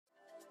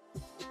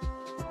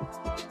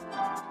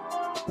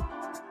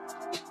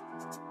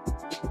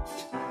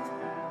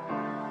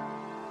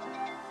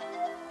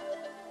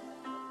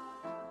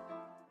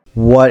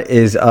What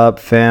is up,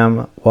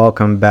 fam?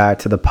 Welcome back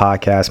to the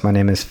podcast. My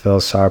name is Phil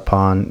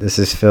Sarpon. This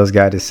is Phil's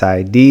Guide to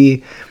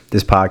PsyD.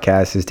 This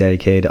podcast is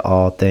dedicated to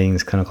all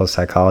things clinical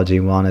psychology,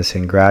 wellness,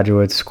 and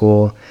graduate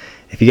school.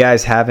 If you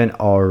guys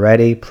haven't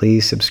already,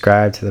 please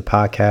subscribe to the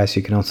podcast.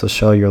 You can also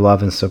show your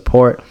love and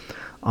support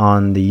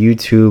on the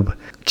YouTube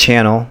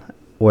channel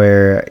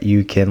where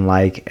you can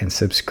like and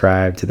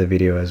subscribe to the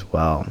video as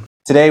well.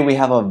 Today we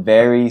have a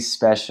very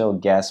special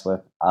guest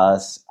with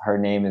us. Her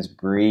name is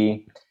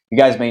Bree. You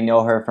guys may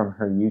know her from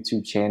her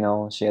YouTube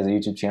channel. She has a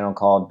YouTube channel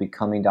called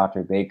Becoming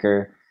Dr.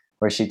 Baker,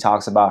 where she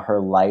talks about her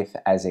life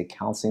as a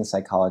counseling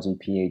psychology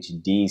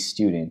Ph.D.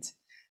 student.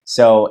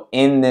 So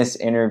in this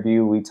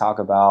interview, we talk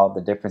about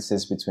the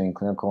differences between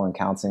clinical and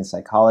counseling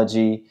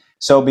psychology.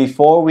 So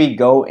before we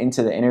go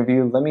into the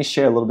interview, let me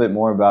share a little bit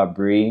more about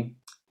Bree.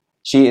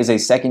 She is a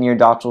second-year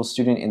doctoral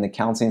student in the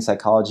Counseling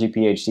Psychology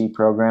Ph.D.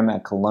 program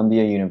at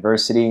Columbia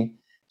University.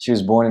 She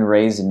was born and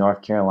raised in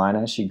North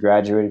Carolina. She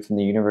graduated from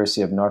the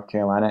University of North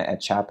Carolina at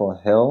Chapel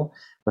Hill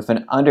with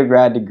an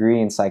undergrad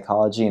degree in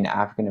psychology and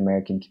African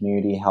American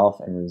community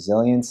health and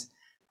resilience.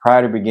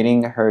 Prior to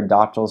beginning her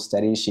doctoral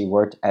studies, she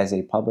worked as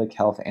a public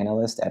health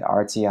analyst at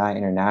RTI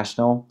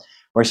International,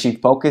 where she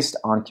focused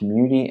on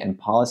community and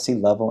policy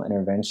level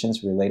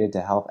interventions related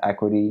to health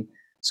equity,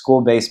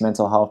 school-based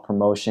mental health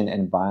promotion,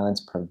 and violence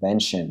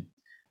prevention.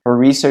 Her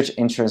research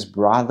interests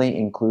broadly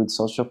include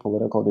social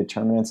political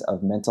determinants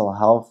of mental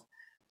health,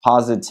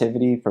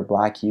 positivity for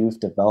Black youth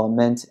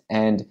development,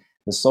 and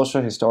the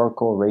social,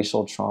 historical,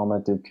 racial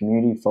trauma through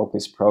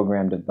community-focused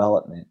program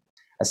development.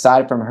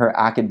 Aside from her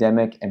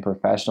academic and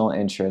professional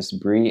interests,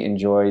 Bree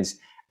enjoys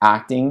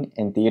acting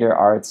and theater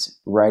arts,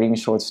 writing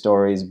short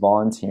stories,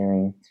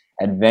 volunteering,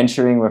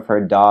 adventuring with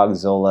her dog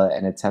Zola,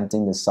 and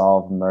attempting to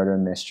solve murder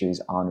mysteries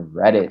on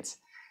Reddit.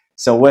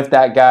 So with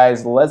that,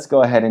 guys, let's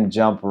go ahead and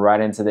jump right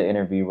into the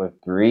interview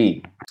with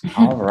Bree.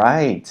 All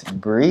right,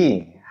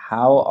 Bree,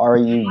 how are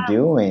you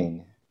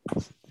doing?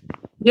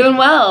 Doing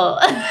well.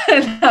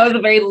 That was a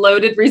very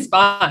loaded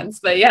response,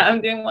 but yeah,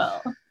 I'm doing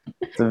well.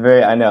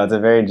 I know it's a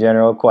very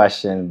general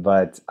question,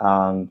 but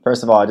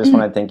first of all, I just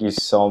want to thank you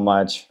so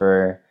much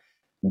for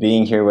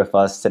being here with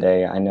us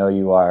today. I know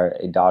you are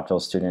a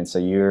doctoral student, so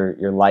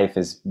your life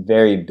is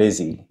very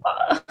busy.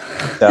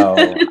 So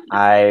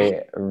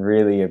I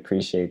really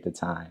appreciate the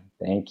time.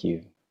 Thank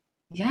you.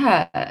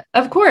 Yeah,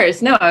 of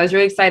course. No, I was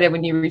really excited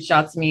when you reached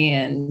out to me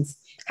and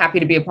happy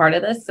to be a part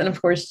of this. And of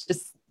course,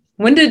 just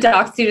when do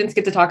doc students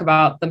get to talk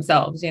about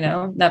themselves?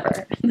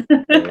 Never.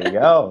 There you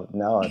go.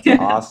 No, it's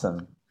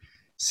awesome.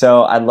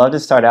 So I'd love to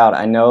start out.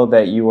 I know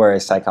that you were a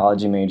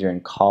psychology major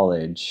in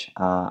college.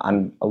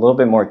 I'm a little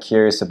bit more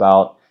curious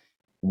about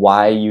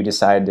why you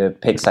decided to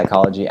pick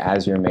psychology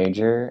as your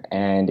major,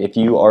 and if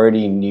you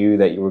already knew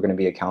that you were going to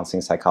be a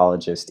counseling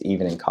psychologist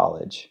even in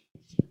college.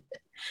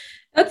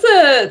 That's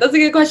a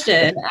good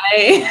question.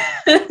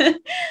 I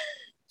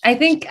I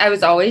think I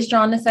was always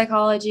drawn to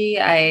psychology.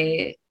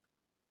 I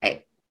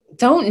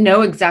don't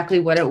know exactly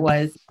what it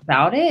was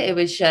about it. It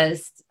was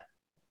just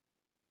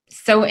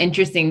so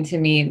interesting to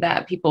me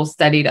that people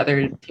studied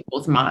other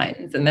people's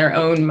minds and their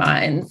own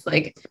minds.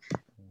 Like,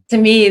 to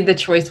me, the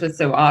choice was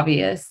so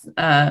obvious.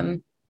 I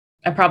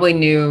probably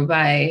knew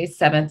by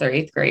 7th or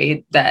 8th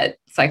grade that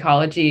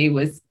psychology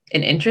was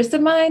an interest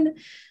of mine.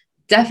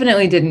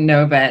 Definitely didn't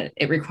know that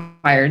it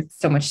required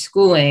so much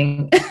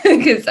schooling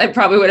because I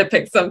probably would have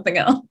picked something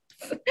else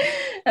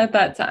at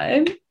that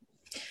time.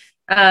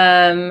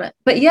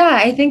 But yeah,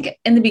 I think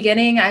in the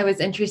beginning, I was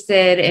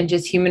interested in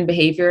just human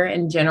behavior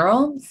in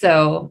general.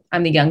 So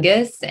I'm the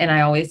youngest, and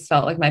I always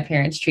felt like my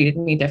parents treated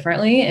me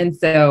differently. And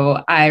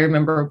so I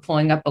remember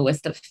pulling up a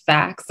list of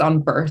facts on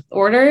birth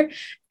order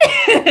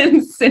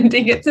and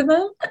sending it to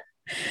them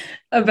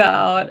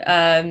about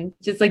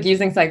just like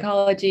using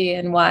psychology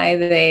and why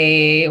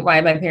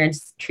my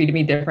parents treated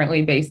me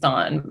differently based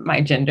on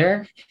my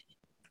gender.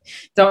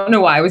 Don't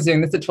know why I was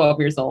doing this at 12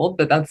 years old,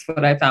 but that's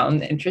what I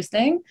found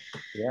interesting.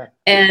 Yeah.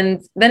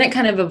 And then it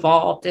kind of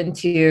evolved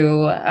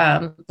into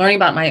learning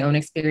about my own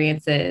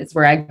experiences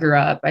where I grew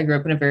up. I grew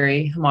up in a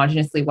very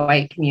homogeneously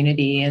white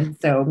community. And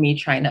so me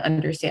trying to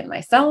understand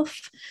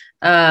myself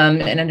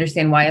and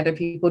understand why other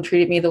people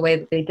treated me the way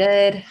that they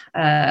did,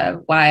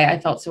 why I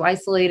felt so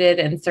isolated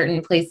in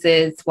certain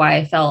places, why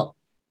I felt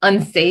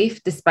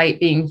unsafe despite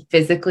being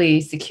physically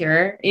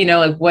secure,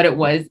 like what it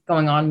was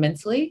going on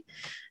mentally.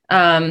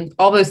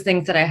 All those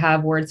things that I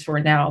have words for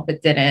now,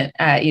 but didn't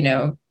at,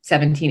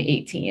 17,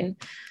 18.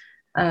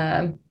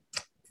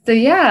 So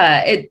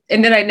yeah,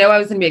 and did I know I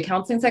was going to be a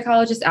counseling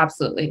psychologist?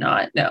 Absolutely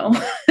not. No.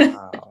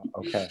 Wow,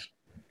 okay.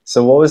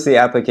 So what was the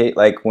application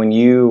like when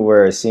you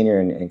were a senior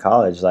in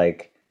college?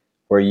 Like,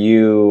 were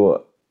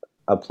you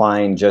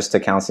applying just to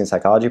counseling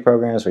psychology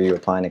programs? Were you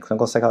applying to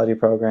clinical psychology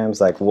programs?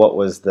 Like, what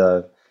was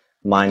the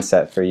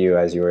mindset for you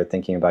as you were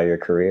thinking about your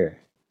career?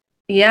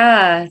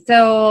 Yeah,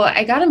 so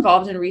I got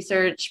involved in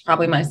research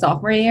probably my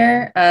sophomore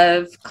year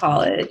of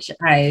college.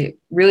 I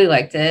really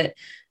liked it.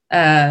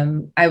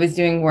 I was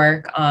doing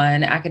work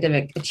on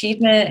academic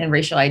achievement and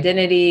racial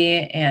identity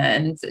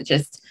and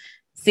just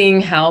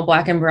seeing how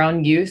Black and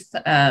Brown youth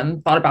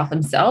thought about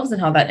themselves and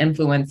how that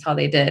influenced how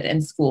they did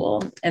in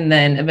school. And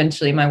then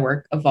eventually my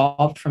work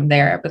evolved from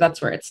there, but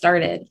that's where it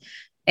started.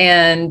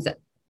 And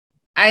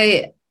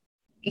I,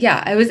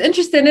 yeah, I was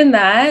interested in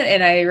that.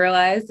 And I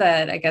realized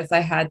that I guess I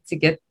had to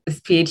get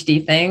this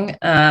PhD thing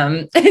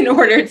in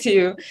order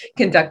to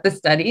conduct the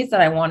studies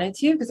that I wanted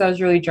to, because I was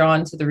really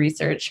drawn to the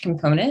research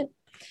component.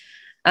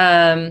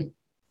 Um,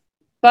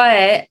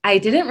 but I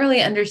didn't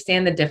really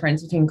understand the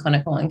difference between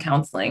clinical and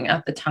counseling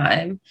at the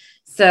time.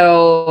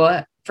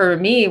 So for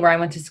me, where I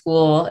went to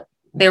school,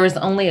 there was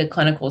only a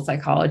clinical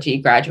psychology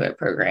graduate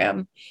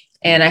program.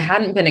 And I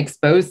hadn't been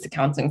exposed to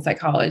counseling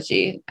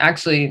psychology.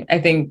 Actually,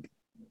 I think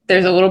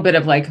there's a little bit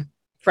of like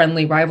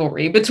friendly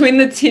rivalry between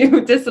the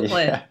two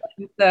disciplines.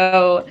 Yeah.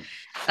 So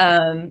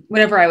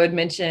whenever I would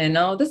mention,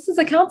 oh, this is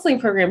a counseling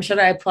program, should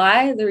I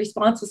apply? The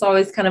response was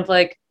always kind of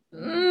like,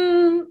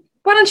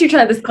 why don't you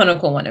try this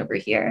clinical one over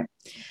here?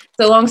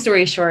 So long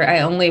story short,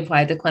 I only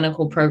applied to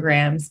clinical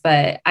programs,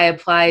 but I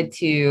applied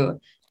to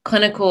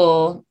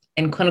clinical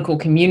and clinical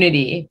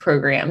community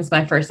programs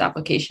my first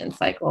application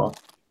cycle.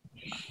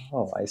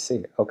 Oh, I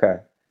see. Okay.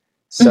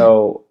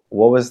 So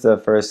what was the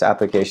first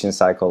application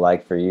cycle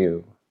like for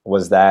you?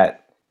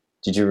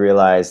 Did you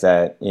realize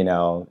that,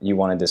 you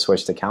wanted to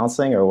switch to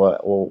counseling, or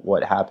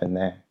what happened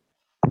there?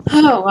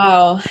 Oh,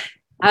 wow.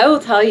 I will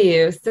tell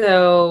you.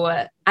 So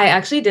I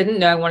actually didn't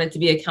know I wanted to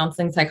be a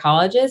counseling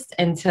psychologist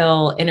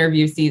until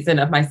interview season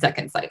of my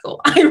second cycle.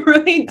 I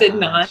really did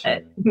not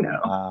know.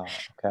 Wow.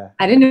 Okay.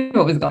 I didn't know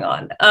what was going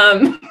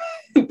on.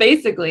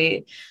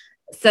 Basically,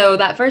 so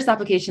that first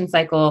application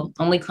cycle,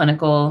 only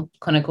clinical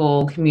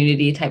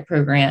community type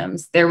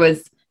programs. There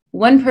was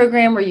one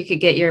program where you could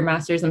get your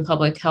master's in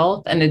public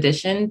health in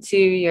addition to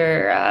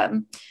your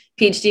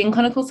PhD in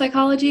clinical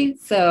psychology.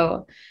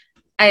 So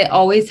I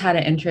always had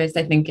an interest,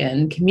 I think,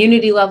 in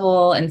community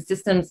level and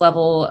systems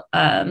level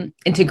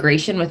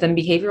integration within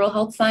behavioral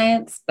health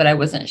science, but I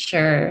wasn't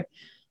sure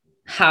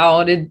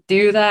how to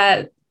do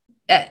that.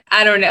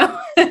 I don't know.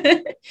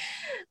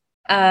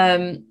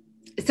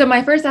 So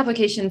my first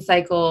application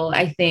cycle,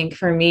 I think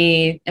for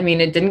me, I mean,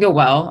 it didn't go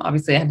well.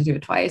 Obviously, I had to do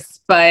it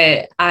twice,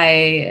 but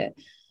I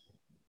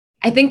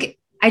think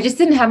I just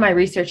didn't have my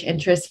research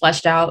interests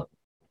fleshed out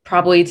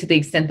probably to the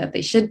extent that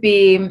they should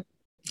be.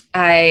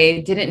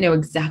 I didn't know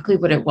exactly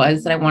what it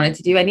was that I wanted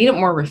to do. I needed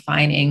more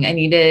refining. I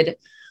needed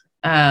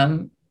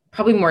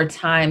probably more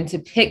time to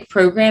pick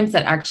programs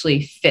that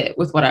actually fit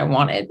with what I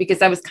wanted,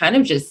 because I was kind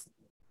of just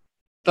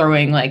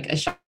throwing like a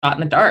shot in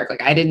the dark.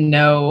 Like I didn't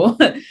know.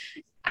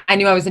 I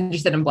knew I was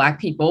interested in Black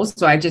people,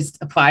 so I just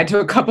applied to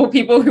a couple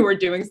people who were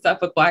doing stuff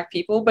with Black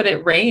people, but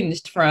it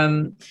ranged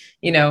from,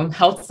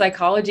 health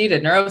psychology to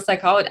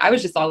neuropsychology. I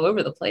was just all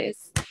over the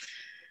place.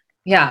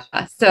 Yeah.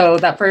 So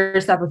that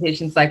first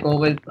application cycle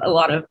was a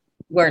lot of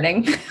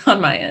learning on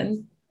my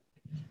end.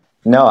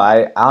 No,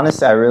 I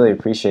honestly, I really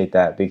appreciate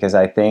that, because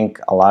I think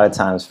a lot of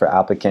times for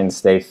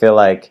applicants, they feel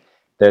like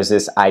there's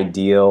this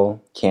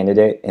ideal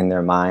candidate in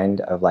their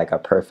mind of like a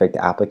perfect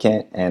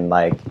applicant, and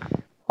like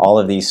all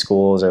of these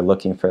schools are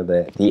looking for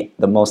the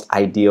most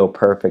ideal,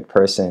 perfect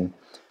person.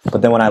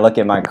 But then when I look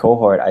at my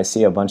cohort, I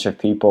see a bunch of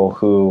people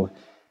who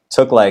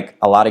took like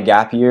a lot of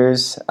gap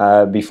years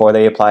before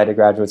they applied to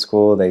graduate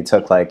school. They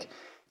took like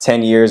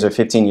 10 years or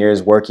 15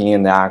 years working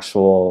in the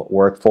actual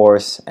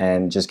workforce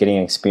and just getting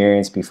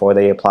experience before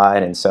they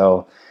applied. And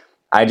so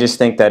I just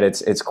think that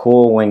it's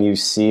cool when you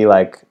see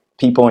like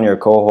people in your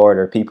cohort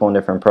or people in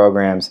different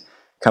programs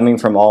coming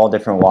from all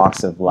different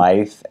walks of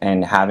life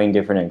and having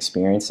different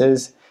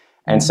experiences.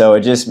 And so I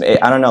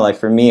don't know, like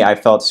for me, I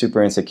felt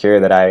super insecure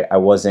that I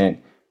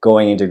wasn't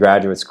going into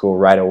graduate school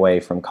right away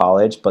from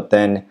college. But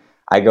then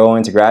I go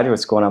into graduate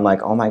school and I'm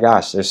like, oh my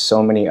gosh, there's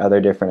so many other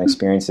different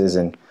experiences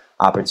and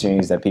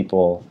opportunities that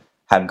people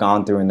have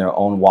gone through in their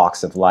own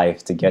walks of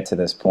life to get to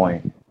this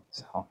point.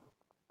 So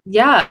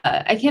yeah,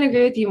 I can't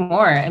agree with you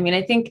more. I mean,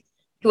 I think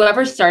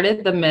whoever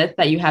started the myth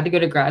that you had to go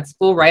to grad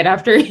school right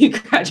after you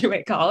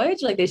graduate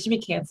college, like they should be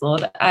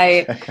canceled.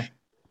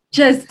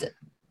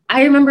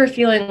 I remember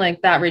feeling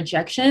like that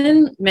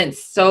rejection meant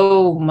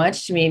so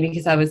much to me,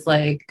 because I was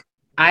like,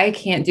 I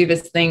can't do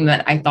this thing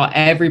that I thought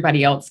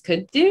everybody else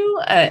could do.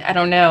 I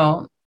don't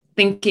know,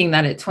 thinking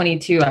that at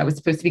 22, I was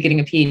supposed to be getting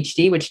a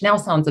PhD, which now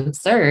sounds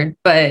absurd,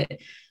 but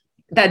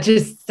that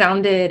just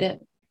sounded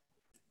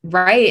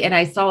right. And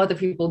I saw other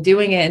people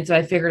doing it. And so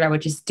I figured I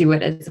would just do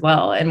it as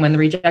well. And when the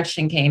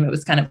rejection came, it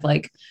was kind of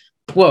like,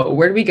 whoa,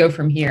 where do we go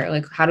from here?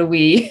 Like, how do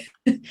we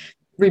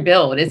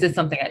rebuild? Is this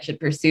something I should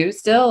pursue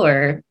still,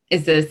 or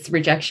is this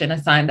rejection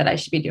a sign that I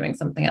should be doing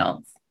something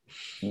else?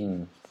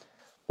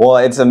 Well,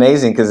 it's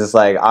amazing because it's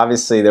like,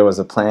 obviously there was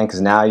a plan,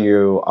 because now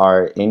you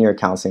are in your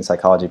counseling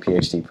psychology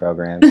PhD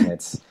program, and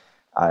it's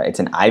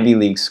an Ivy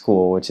League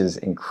school, which is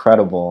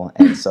incredible.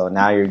 And so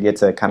now you get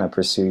to kind of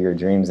pursue your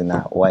dreams in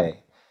that way.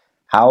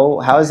 How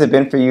has it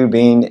been for you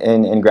being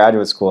in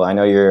graduate school? I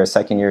know you're a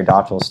second year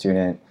doctoral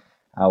student.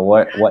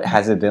 What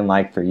has it been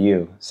like for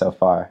you so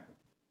far?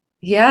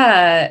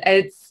 Yeah,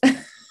 it's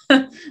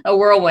a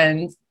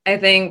whirlwind. I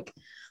think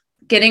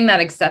getting that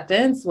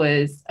acceptance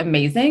was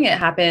amazing. It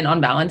happened on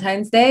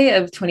Valentine's Day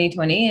of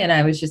 2020. And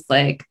I was just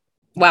like,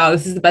 wow,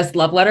 this is the best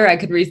love letter I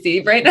could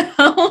receive right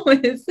now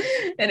is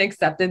an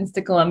acceptance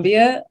to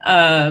Columbia.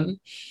 And,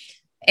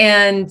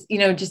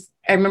 just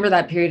I remember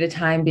that period of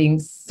time being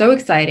so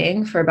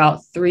exciting for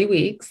about 3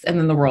 weeks, and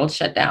then the world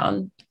shut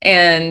down.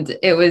 And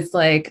it was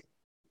like,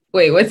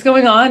 wait, what's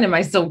going on? Am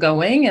I still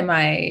going?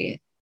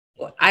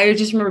 I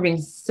just remember being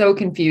so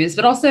confused,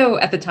 but also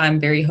at the time,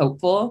 very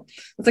hopeful.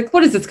 It's like,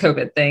 what is this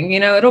COVID thing?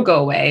 It'll go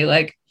away.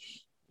 Like,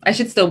 I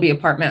should still be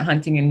apartment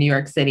hunting in New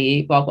York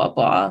City, blah, blah,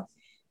 blah.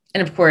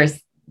 And of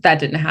course, that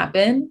didn't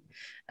happen.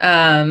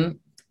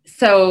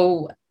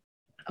 So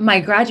my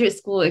graduate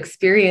school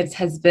experience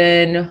has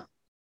been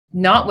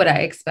not what I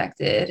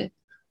expected,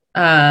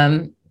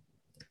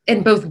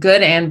 in both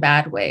good and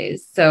bad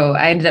ways. So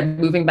I ended up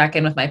moving back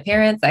in with my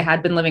parents. I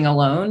had been living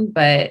alone,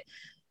 but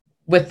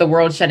with the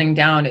world shutting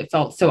down, it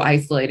felt so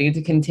isolating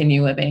to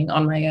continue living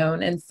on my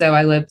own. And so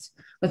I lived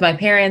with my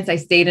parents. I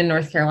stayed in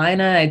North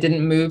Carolina. I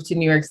didn't move to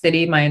New York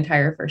City my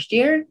entire first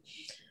year,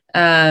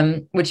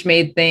 which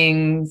made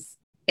things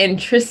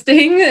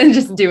interesting and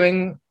just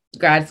doing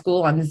grad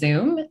school on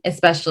Zoom,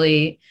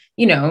 especially,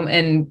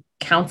 in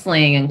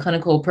counseling and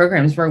clinical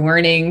programs, we're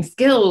learning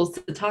skills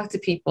to talk to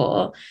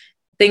people,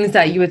 things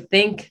that you would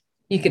think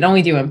you could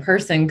only do in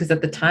person, because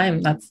at the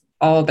time, that's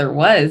all there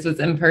was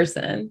in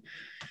person.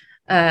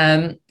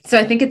 So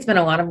I think it's been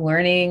a lot of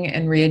learning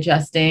and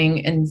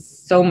readjusting and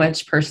so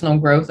much personal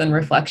growth and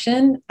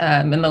reflection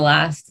in the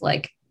last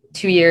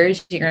 2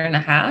 years, year and a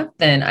half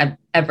than I've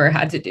ever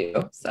had to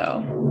do.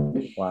 So.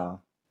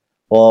 Wow.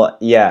 Well,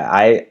 yeah,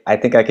 I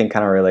think I can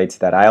kind of relate to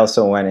that. I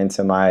also went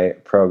into my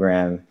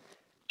program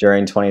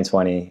during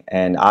 2020,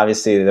 and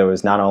obviously there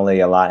was not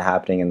only a lot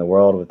happening in the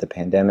world with the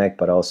pandemic,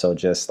 but also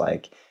just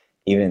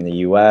even in the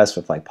US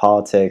with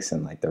politics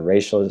and the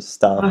racial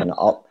stuff and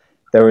all.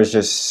 There was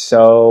just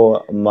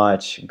so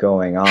much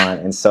going on.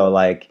 And so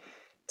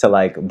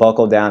to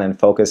buckle down and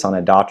focus on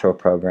a doctoral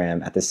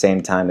program at the same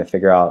time to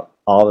figure out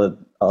all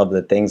of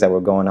the things that were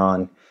going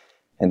on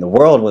in the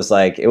world was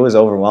it was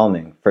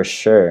overwhelming for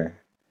sure.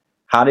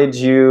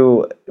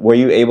 Were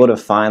you able to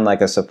find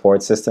a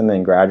support system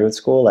in graduate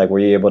school? Were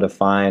you able to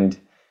find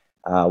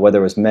whether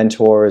it was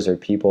mentors or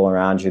people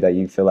around you that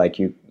you feel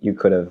you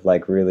could have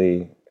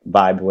really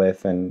vibed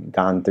with and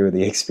gone through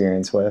the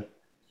experience with?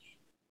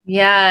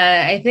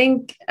 Yeah, I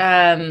think,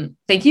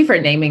 thank you for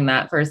naming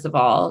that, first of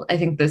all. I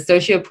think the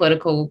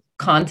socio-political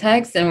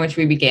context in which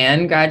we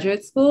began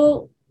graduate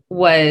school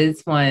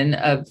was one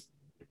of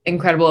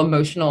incredible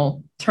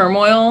emotional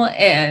turmoil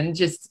and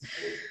just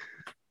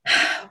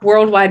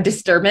worldwide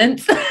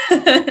disturbance.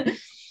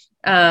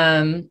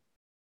 And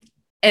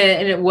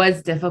it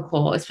was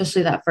difficult,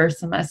 especially that first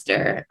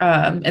semester.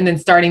 And then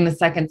starting the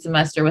second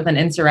semester with an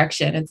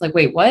insurrection. It's like,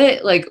 wait,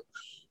 what?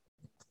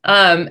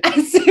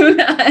 As soon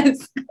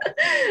as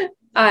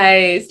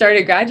I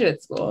started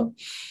graduate school.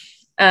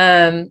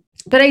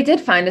 But I did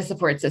find a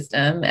support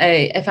system.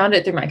 I found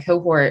it through my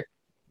cohort,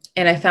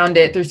 and I found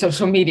it through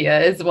social media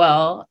as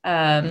well.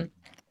 I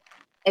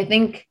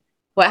think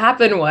what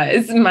happened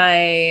was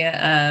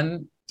my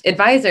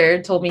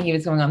advisor told me he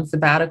was going on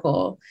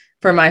sabbatical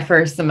for my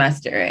first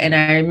semester. And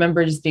I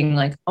remember just being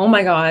like, oh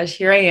my gosh,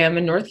 here I am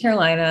in North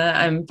Carolina.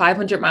 I'm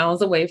 500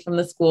 miles away from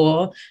the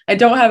school. I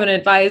don't have an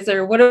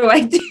advisor. What do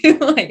I do?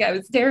 I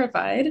was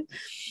terrified.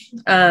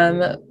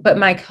 But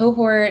my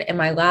cohort and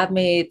my lab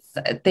mates,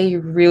 they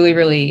really,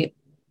 really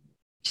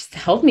just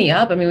held me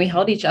up. I mean, we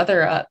held each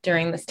other up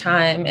during this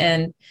time.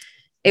 And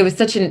it was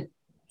such an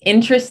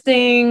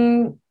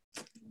interesting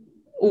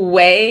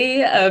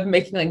way of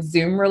making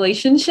Zoom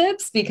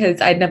relationships,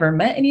 because I'd never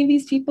met any of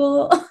these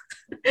people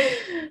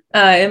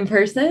in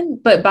person.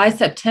 But by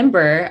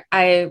September,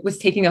 I was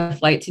taking a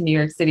flight to New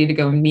York City to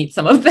go and meet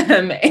some of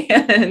them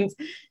and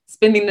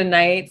spending the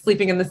night,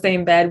 sleeping in the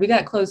same bed. We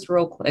got close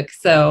real quick.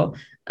 So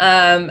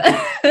I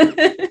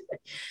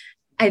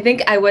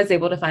think I was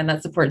able to find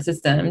that support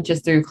system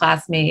just through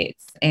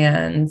classmates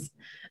and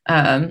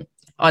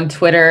on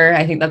Twitter.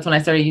 I think that's when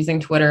I started using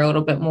Twitter a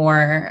little bit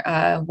more,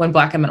 when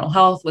Black and Mental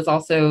Health was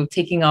also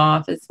taking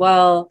off as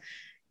well.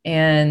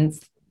 And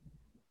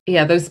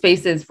yeah, those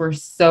spaces were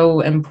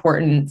so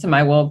important to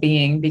my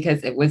well-being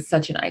because it was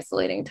such an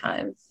isolating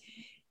time.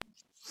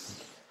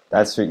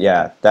 That's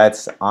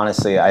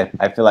honestly,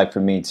 I feel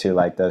for me too,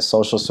 the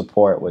social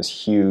support was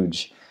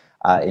huge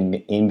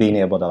in being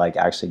able to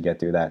actually get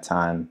through that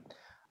time.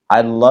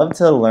 I'd love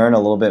to learn a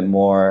little bit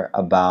more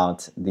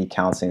about the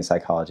Counseling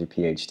Psychology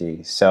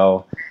PhD.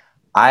 So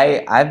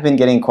I've been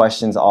getting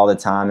questions all the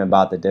time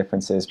about the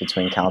differences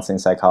between counseling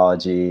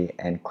psychology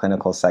and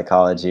clinical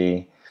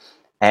psychology.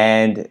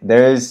 And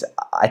there's,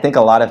 I think,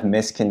 a lot of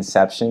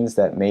misconceptions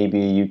that maybe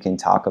you can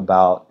talk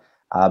about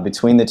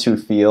between the two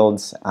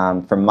fields.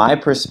 From my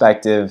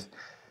perspective,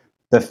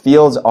 the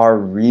fields are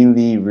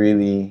really,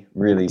 really,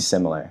 really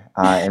similar.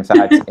 In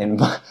fact,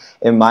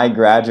 in my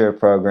graduate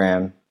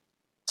program,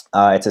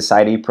 it's a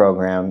PsyD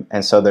program.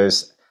 And so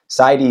there's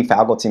PsyD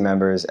faculty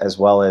members as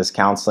well as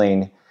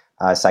counseling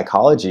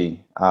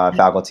psychology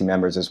faculty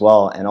members as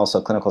well, and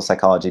also clinical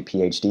psychology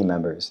PhD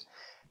members.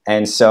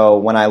 And so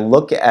when I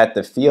look at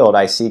the field,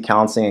 I see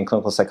counseling and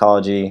clinical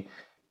psychology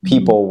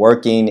people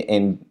working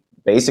in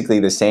basically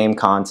the same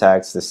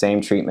context, the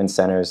same treatment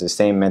centers, the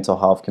same mental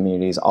health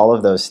communities, all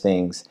of those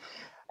things.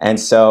 And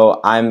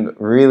so I'm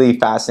really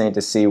fascinated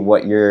to see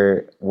what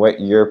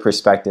your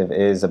perspective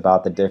is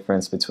about the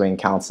difference between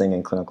counseling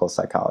and clinical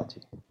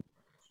psychology.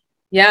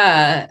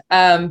 Yeah,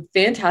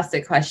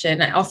 fantastic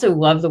question. I also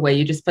love the way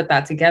you just put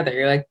that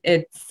together. Like,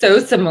 it's so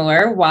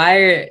similar.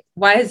 Why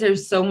is there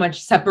so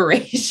much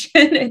separation?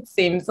 It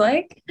seems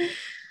like,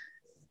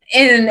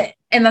 and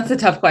that's a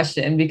tough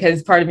question,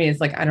 because part of me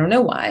is like, I don't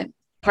know why.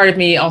 Part of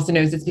me also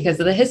knows it's because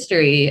of the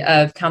history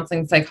of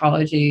counseling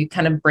psychology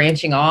kind of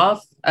branching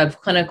off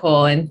of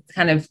clinical and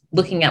kind of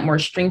looking at more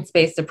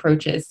strengths-based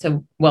approaches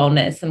to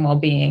wellness and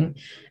well-being,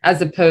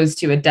 as opposed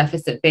to a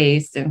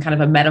deficit-based and kind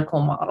of a medical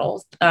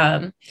model.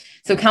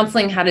 So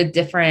counseling had a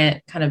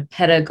different kind of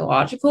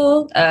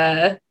pedagogical, did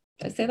I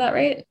say that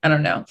right? I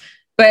don't know,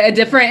 but a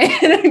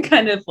different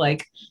kind of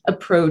like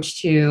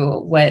approach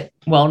to what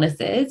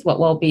wellness is, what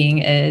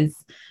well-being is,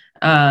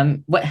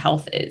 what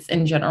health is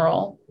in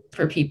general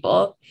for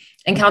people.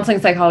 And counseling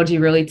psychology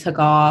really took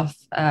off,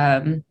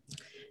 I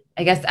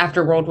guess,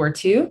 after World War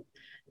II.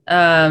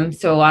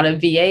 So a lot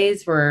of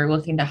VAs were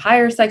looking to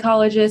hire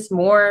psychologists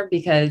more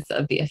because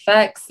of the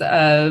effects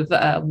of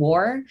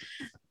war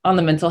on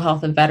the mental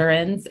health of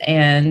veterans.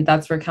 And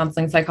that's where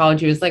counseling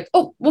psychology was like,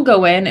 oh, we'll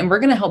go in and we're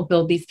going to help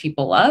build these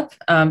people up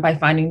by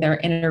finding their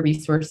inner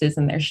resources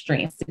and their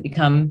strengths to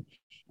become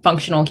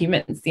functional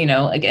humans,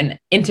 again,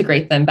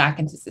 integrate them back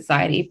into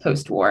society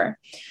post-war.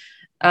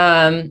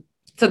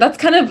 So that's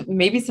kind of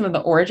maybe some of the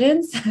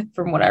origins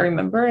from what I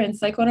remember in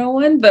Psych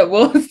 101, but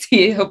we'll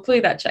see. Hopefully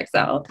that checks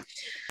out.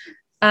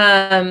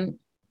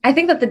 I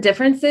think that the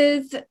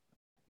differences,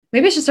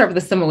 maybe I should start with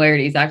the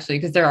similarities, actually,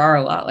 because there are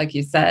a lot, like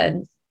you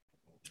said.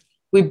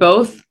 We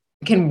both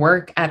can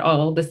work at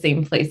all the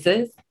same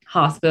places: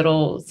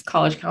 hospitals,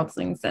 college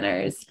counseling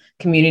centers,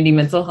 community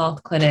mental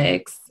health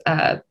clinics,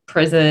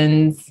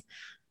 prisons,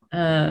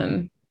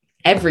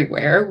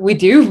 everywhere. We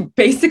do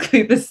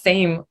basically the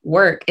same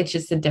work. It's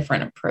just a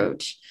different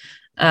approach.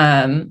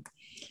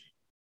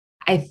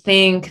 I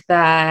think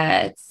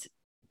that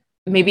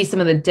maybe some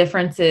of the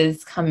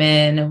differences come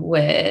in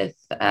with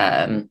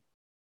the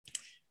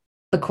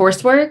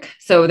coursework.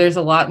 So there's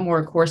a lot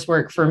more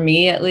coursework for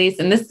me, at least.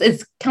 And this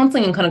is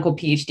counseling and clinical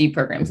PhD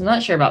programs. I'm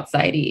not sure about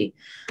PsyD.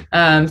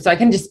 So I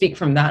can just speak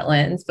from that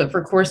lens. But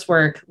for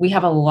coursework, we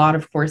have a lot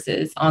of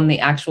courses on the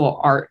actual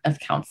art of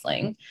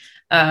counseling.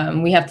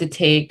 We have to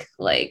take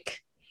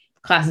like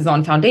classes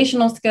on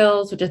foundational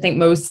skills, which I think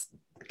most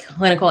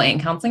clinical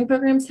and counseling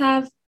programs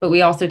have, but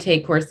we also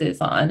take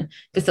courses on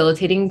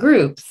facilitating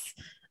groups,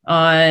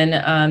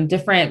 on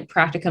different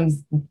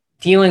practicums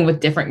dealing with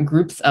different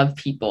groups of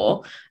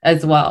people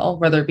as well,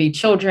 whether it be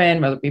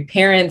children, whether it be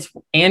parents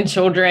and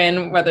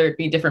children, whether it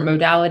be different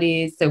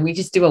modalities. So we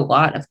just do a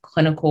lot of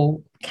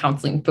clinical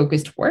counseling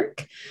focused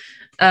work.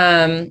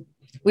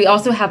 We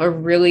also have a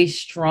really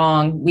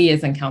strong, we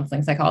as in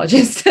counseling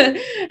psychologists, have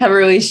a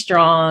really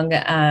strong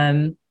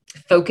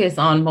focus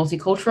on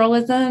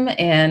multiculturalism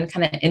and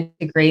kind of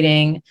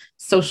integrating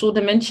social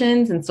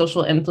dimensions and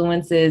social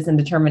influences and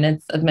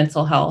determinants of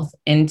mental health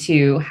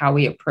into how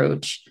we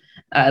approach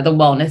the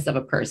wellness of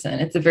a person.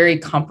 It's a very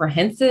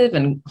comprehensive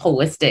and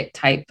holistic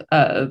type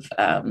of,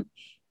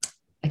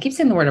 I keep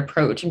saying the word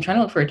approach, I'm trying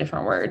to look for a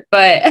different word,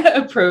 but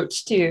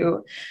approach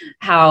to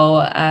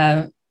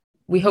how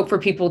we hope for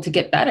people to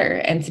get better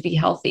and to be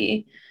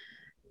healthy.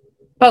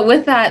 But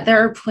with that,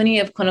 there are plenty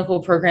of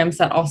clinical programs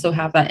that also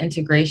have that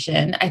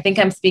integration. I think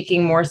I'm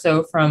speaking more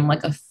so from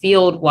like a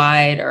field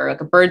wide or like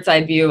a bird's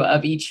eye view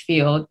of each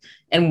field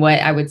and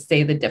what I would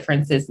say the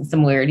differences and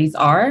similarities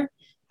are.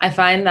 I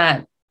find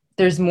that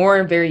there's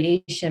more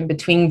variation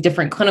between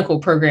different clinical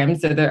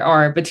programs than there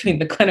are between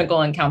the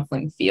clinical and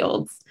counseling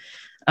fields.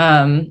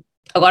 A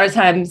lot of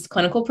times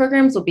clinical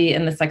programs will be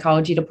in the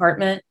psychology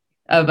department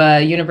of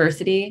a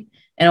university.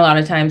 And a lot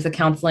of times the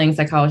counseling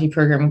psychology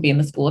program will be in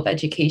the School of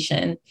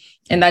Education.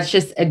 And that's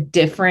just a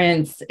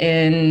difference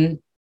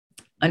in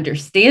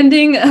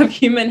understanding of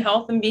human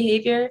health and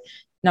behavior.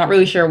 Not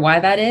really sure why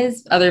that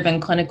is, other than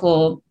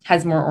clinical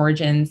has more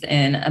origins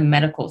in a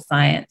medical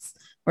science,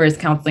 whereas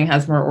counseling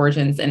has more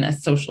origins in a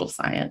social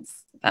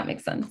science. If that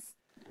makes sense.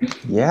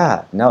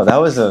 Yeah, no, that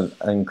was an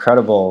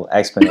incredible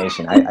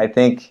explanation. I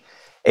think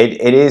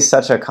it is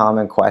such a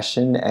common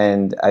question,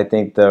 and I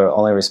think the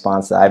only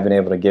response that I've been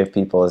able to give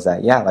people is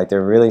that, yeah, like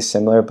they're really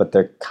similar, but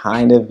they're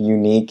kind of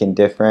unique and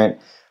different,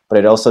 but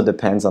it also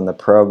depends on the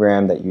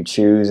program that you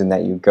choose and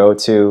that you go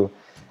to.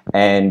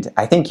 And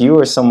I think you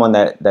were someone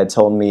that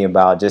told me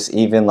about just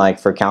even like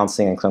for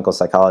counseling and clinical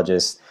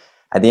psychologists,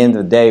 at the end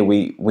of the day,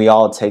 we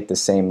all take the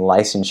same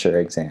licensure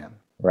exam,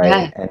 right?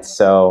 Yeah. And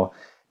so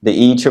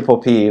the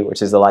EPPP,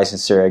 which is the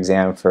licensure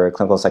exam for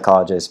clinical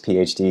psychologists,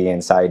 PhD,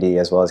 and PsyD,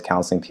 as well as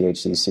counseling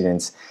PhD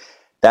students,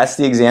 that's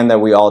the exam that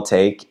we all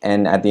take.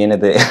 And at the end of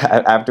the,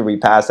 after we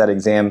pass that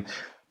exam,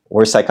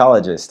 we're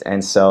psychologists.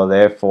 And so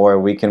therefore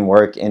we can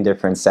work in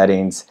different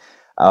settings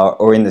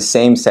or in the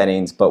same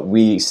settings, but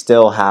we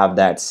still have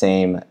that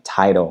same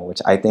title,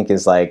 which I think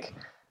is like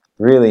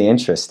really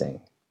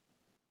interesting.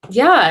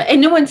 Yeah.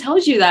 And no one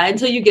tells you that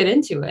until you get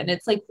into it. And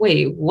it's like,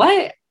 wait,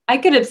 what? I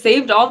could have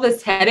saved all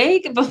this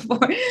headache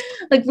before.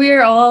 Like,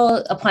 we're all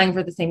applying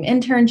for the same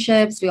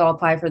internships. We all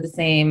apply for the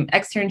same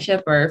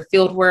externship or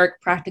field work,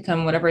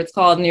 practicum, whatever it's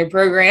called in your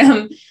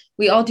program.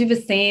 We all do the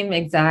same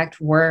exact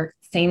work,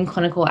 same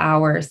clinical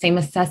hours, same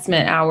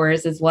assessment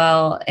hours as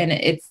well. And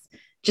it's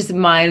just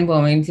mind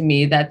blowing to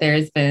me that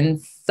there's been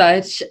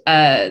such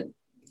a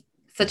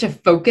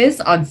focus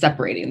on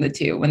separating the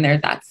two when they're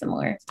that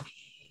similar.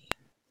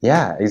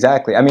 Yeah,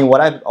 exactly. I mean,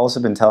 what I've also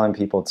been telling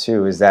people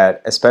too is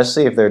that,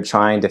 especially if they're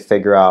trying to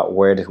figure out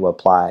where to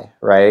apply,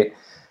 right?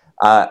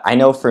 I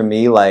know for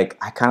me, like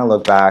I kind of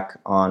look back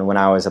on when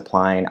I was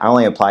applying, I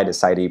only applied to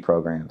PsyD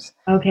programs.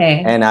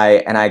 Okay. And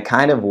I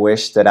kind of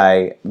wish that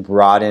I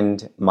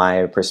broadened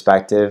my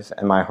perspective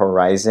and my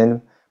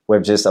horizon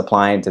with just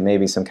applying to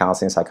maybe some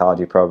counseling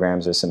psychology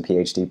programs or some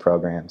PhD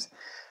programs.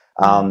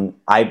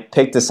 I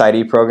picked the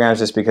PsyD programs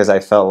just because I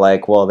felt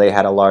like, well, they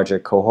had a larger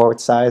cohort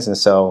size, and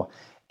so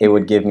it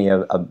would give me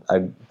a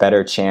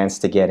better chance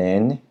to get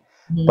in.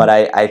 Mm-hmm. But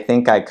I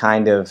think I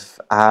kind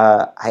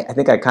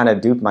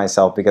of duped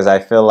myself, because I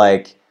feel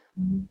like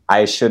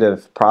I should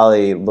have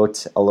probably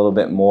looked a little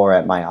bit more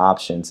at my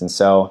options. And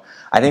so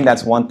I think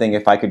that's one thing,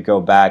 if I could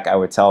go back, I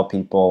would tell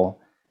people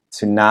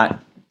to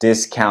not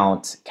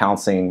discount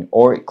counseling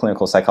or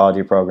clinical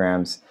psychology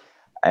programs,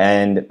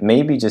 and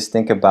maybe just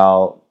think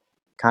about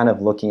kind of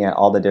looking at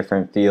all the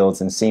different fields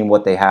and seeing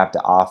what they have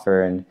to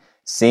offer, and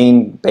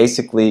seeing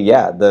basically,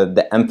 yeah,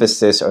 the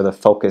emphasis or the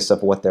focus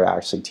of what they're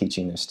actually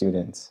teaching their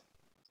students.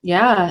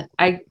 Yeah,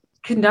 I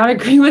could not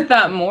agree with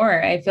that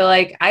more. I feel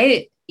like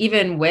I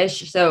even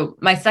wish, so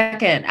my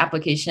second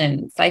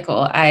application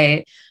cycle,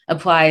 I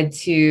applied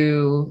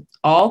to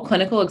all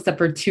clinical except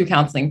for 2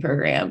 counseling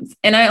programs.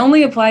 And I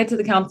only applied to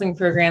the counseling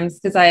programs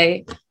because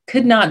I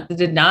could not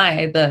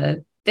deny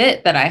the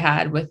fit that I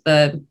had with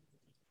the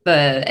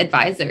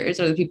advisors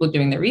or the people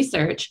doing the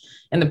research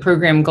and the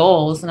program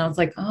goals. And I was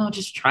like, oh,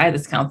 just try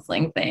this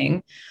counseling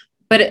thing.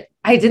 But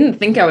I didn't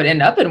think I would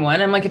end up in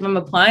one. I'm like, if I'm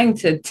applying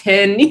to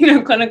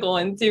 10, clinical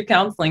and 2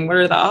 counseling, what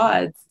are the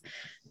odds?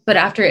 But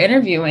after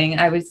interviewing,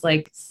 I was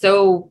like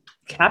so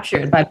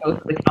captured by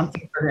both the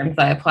counseling programs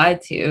I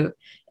applied to.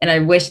 And I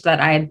wish that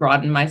I had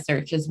broadened my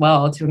search as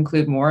well to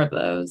include more of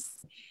those.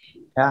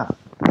 Yeah.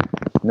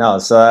 No,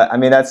 so I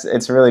mean,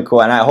 it's really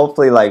cool. And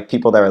hopefully like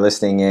people that are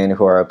listening in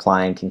who are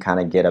applying can kind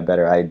of get a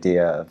better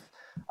idea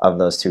of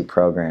those 2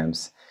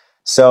 programs.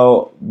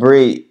 So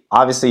Bree,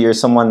 obviously you're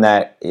someone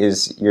that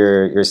is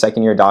your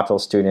second year doctoral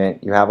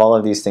student. You have all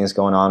of these things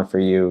going on for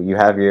you. You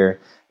have your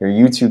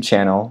YouTube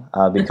channel,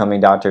 Becoming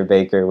Dr.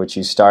 Baker, which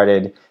you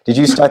started. Did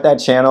you start that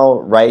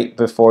channel right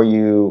before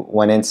you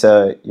went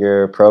into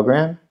your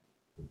program?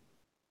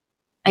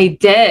 I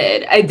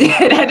did. I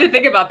had to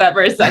think about that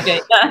for a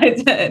second. Yeah, I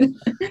did.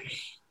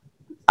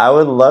 I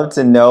would love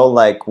to know,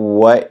 like,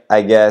 what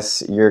I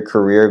guess your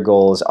career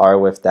goals are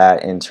with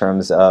that, in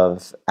terms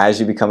of as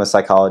you become a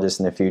psychologist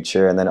in the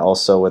future, and then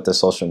also with the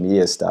social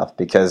media stuff,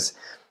 because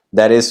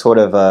that is sort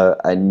of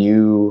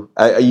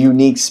a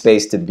unique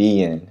space to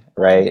be in,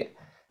 right?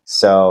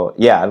 So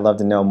yeah, I'd love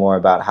to know more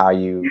about how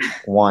you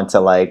want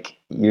to like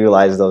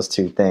utilize those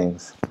 2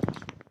 things.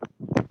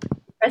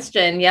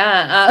 Question,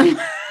 yeah.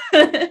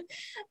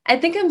 I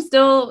think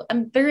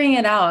I'm figuring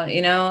it out.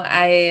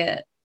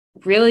 I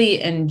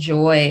really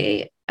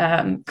enjoy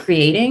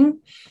creating.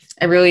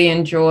 I really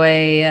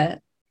enjoy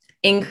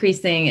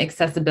increasing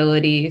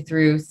accessibility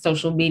through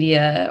social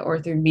media or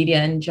through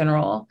media in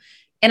general.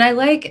 And I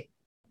like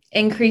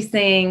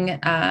increasing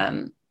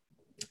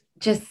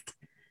just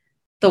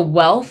the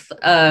wealth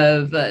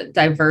of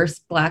diverse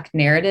Black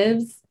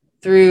narratives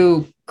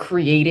through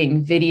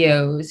creating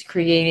videos,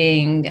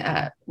 creating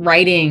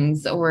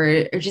writings,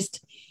 or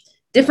just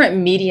different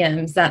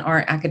mediums that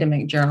aren't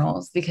academic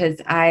journals, because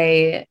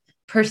I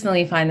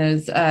personally find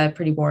those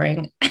pretty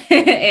boring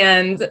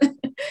and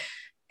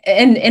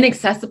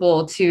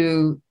inaccessible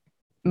to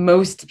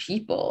most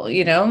people.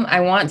 I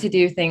want to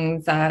do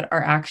things that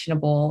are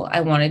actionable.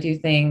 I want to do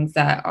things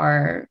that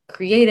are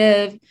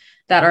creative,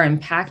 that are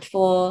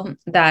impactful,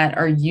 that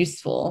are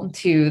useful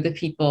to the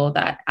people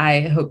that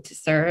I hope to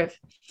serve.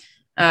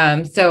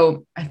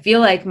 So I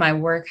feel like my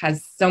work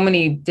has so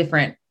many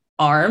different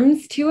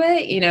arms to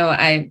it.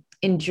 I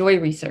enjoy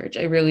research.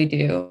 I really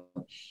do.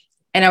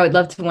 And I would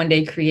love to one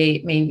day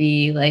create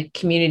maybe like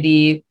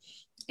community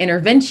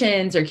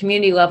interventions or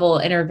community level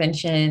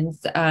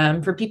interventions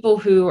for people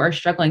who are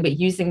struggling, but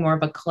using more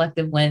of a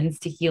collective lens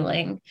to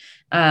healing.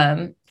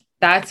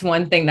 That's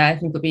one thing that I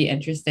think would be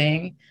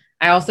interesting.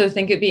 I also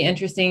think it'd be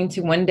interesting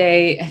to one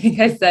day, I think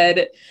I said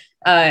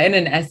in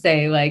an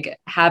essay, like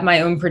have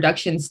my own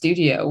production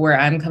studio where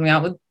I'm coming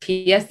out with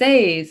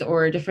PSAs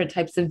or different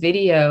types of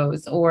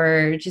videos,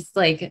 or just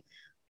like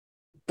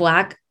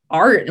Black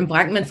art and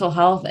Black mental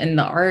health and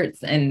the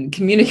arts and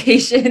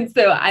communication.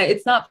 So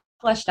it's not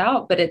fleshed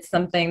out, but it's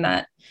something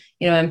that,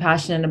 I'm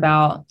passionate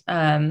about.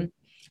 And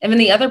then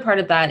the other part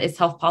of that is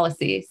health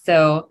policy.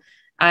 So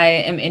I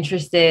am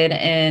interested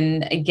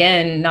in,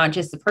 again, not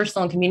just the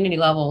personal and community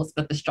levels,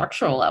 but the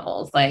structural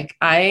levels. Like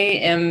I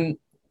am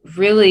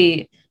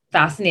really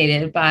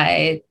fascinated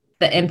by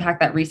the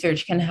impact that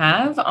research can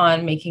have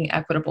on making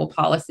equitable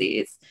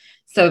policies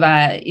so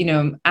that,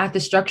 at the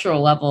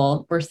structural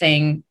level, we're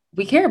saying,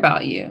 we care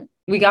about you.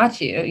 We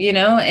got you,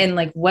 and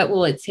like, what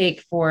will it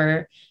take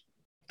for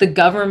the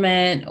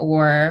government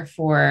or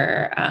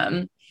for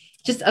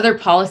just other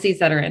policies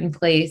that are in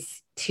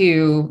place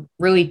to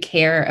really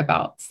care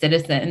about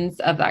citizens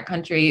of that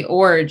country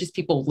or just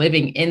people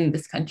living in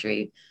this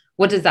country?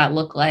 What does that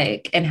look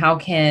like? And how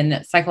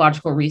can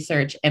psychological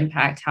research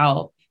impact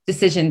how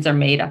decisions are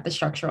made at the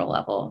structural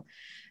level?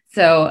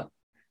 So,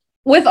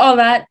 with all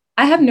that,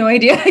 I have no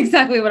idea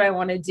exactly what I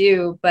want to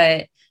do,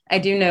 but I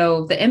do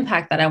know the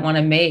impact that I want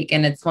to make.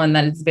 And it's one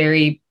that is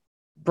very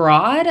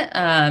broad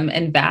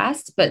and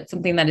vast, but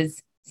something that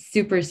is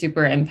super,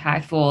 super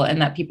impactful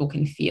and that people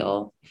can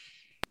feel.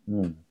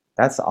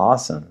 That's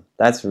awesome.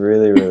 That's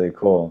really, really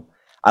cool.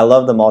 I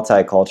love the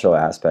multicultural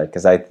aspect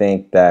because I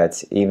think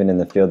that even in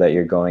the field that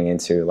you're going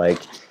into, like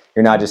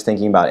you're not just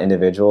thinking about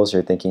individuals,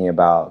 you're thinking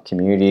about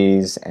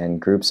communities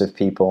and groups of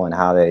people and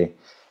how they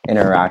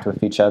interact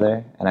with each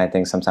other. And I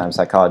think sometimes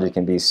psychology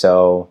can be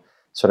so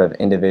sort of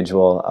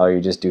individual. Oh, you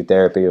just do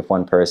therapy with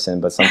one person,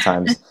 but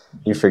sometimes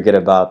you forget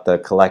about the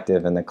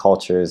collective and the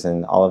cultures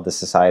and all of the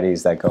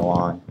societies that go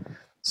on.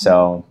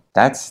 So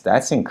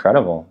that's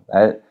incredible.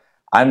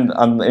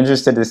 I'm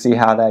interested to see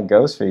how that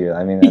goes for you.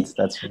 I mean,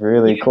 that's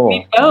really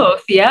cool.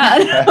 Both,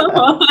 yeah.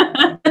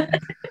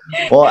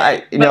 Well,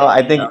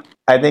 I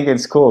think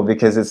it's cool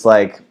because it's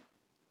like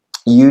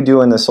you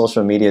doing the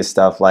social media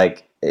stuff,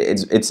 like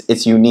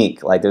it's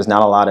unique. Like there's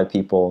not a lot of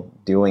people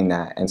doing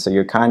that. And so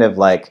you're kind of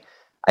like,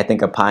 I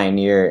think, a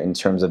pioneer in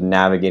terms of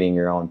navigating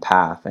your own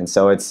path. And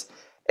so I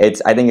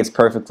think it's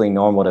perfectly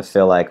normal to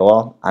feel like,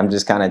 well, I'm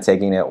just kind of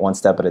taking it one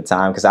step at a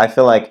time. Because I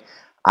feel like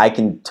I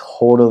can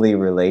totally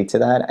relate to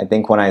that. I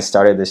think when I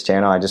started this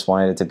channel, I just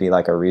wanted it to be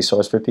like a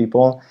resource for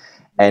people.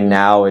 And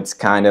now it's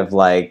kind of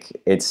like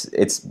it's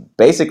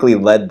basically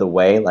led the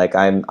way. Like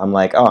I'm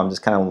like, oh, I'm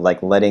just kind of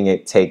like letting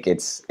it take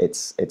its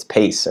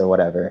pace or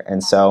whatever.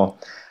 And so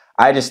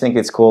I just think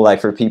it's cool,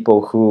 like for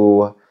people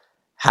who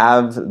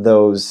have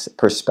those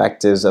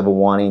perspectives of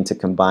wanting to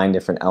combine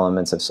different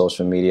elements of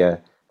social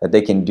media, that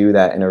they can do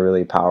that in a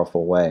really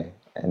powerful way.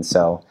 And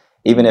so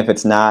even if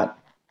it's not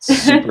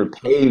super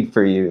paid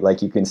for you,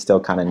 like you can still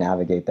kind of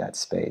navigate that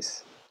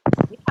space.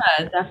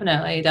 Yeah,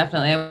 definitely,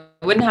 definitely.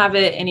 I wouldn't have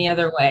it any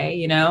other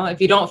way, If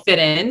you don't fit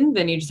in,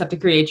 then you just have to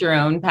create your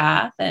own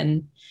path,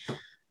 and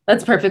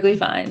that's perfectly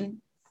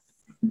fine.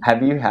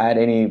 Have you had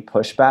any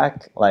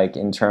pushback, like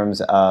in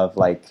terms of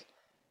like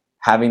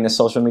having the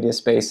social media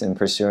space and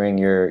pursuing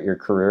your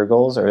career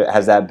goals, or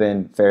has that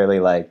been fairly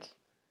like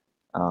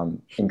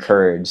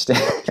encouraged?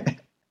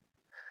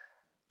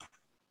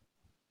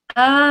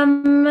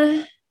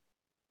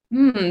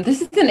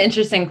 This is an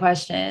interesting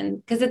question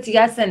because it's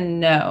yes and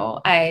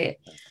no. I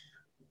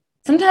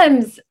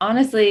sometimes,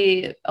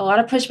 honestly, a lot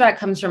of pushback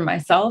comes from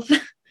myself.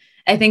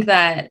 I think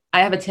that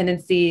I have a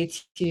tendency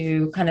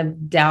to kind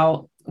of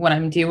doubt what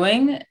I'm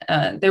doing.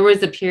 There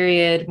was a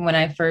period when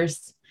I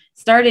first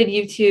started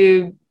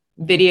YouTube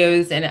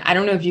videos, and I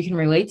don't know if you can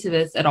relate to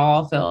this at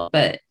all, Phil,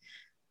 but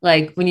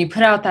like when you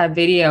put out that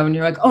video and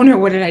you're like, oh no,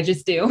 what did I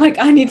just do? Like,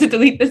 I need to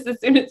delete this as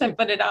soon as I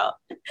put it out.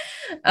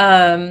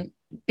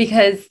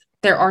 Because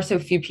there are so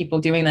few people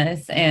doing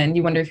this and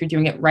you wonder if you're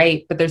doing it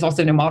right, but there's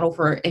also no model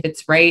for if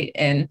it's right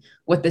and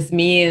what this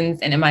means.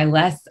 And am I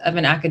less of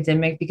an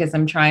academic because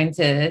I'm trying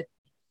to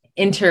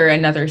enter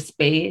another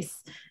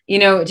space?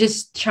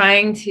 Just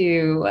trying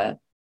to,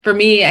 for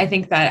me, I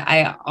think that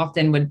I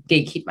often would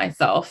gatekeep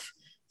myself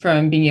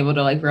from being able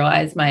to like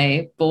realize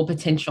my full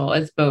potential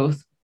as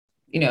both,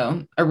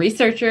 a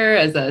researcher,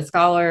 as a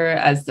scholar,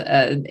 as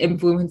an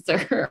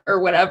influencer or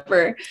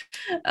whatever.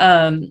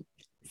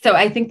 So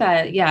I think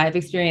that, yeah, I've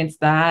experienced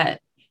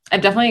that.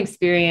 I've definitely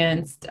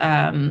experienced,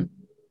 I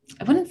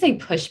wouldn't say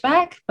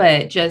pushback,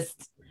 but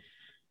just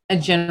a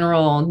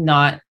general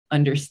not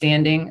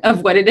understanding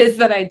of what it is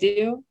that I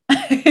do.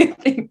 I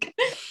think,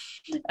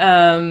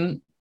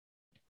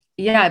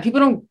 yeah, people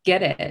don't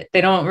get it.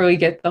 They don't really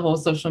get the whole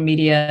social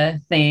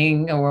media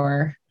thing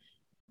or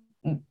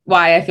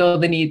why I feel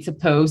the need to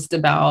post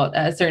about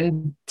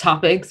certain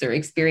topics or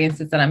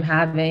experiences that I'm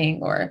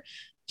having, or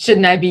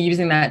shouldn't I be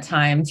using that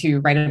time to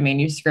write a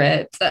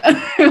manuscript,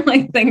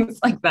 like things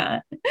like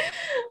that.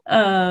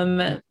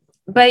 But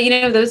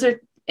those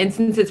are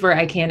instances where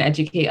I can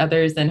educate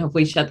others and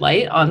hopefully shed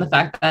light on the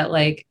fact that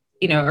like,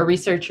 a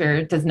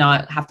researcher does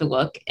not have to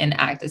look and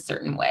act a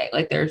certain way.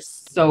 Like there's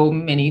so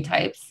many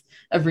types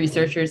of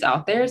researchers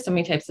out there, so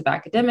many types of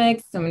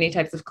academics, so many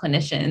types of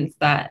clinicians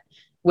that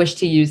wish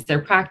to use their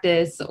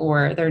practice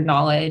or their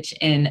knowledge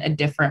in a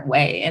different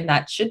way. And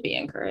that should be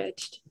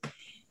encouraged.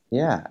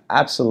 Yeah,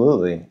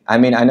 absolutely. I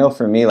mean, I know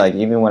for me, like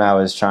even when I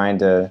was trying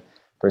to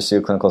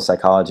pursue clinical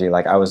psychology,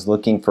 like I was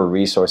looking for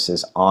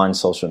resources on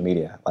social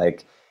media,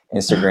 like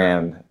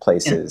Instagram Yeah.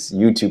 places,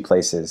 YouTube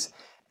places.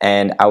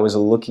 And I was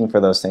looking for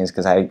those things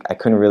because I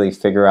couldn't really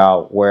figure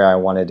out where I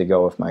wanted to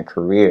go with my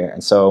career.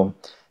 And so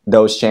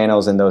those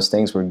channels and those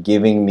things were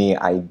giving me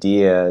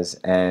ideas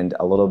and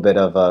a little bit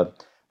of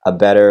a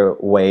better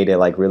way to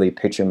like really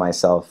picture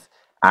myself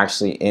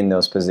actually in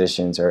those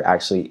positions or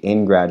actually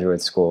in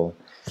graduate school.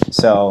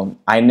 So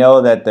I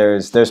know that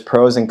there's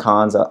pros and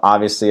cons,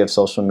 obviously, of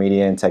social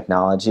media and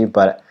technology,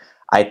 but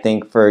I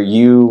think for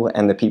you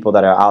and the people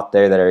that are out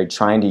there that are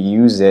trying to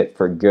use it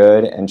for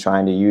good and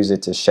trying to use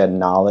it to shed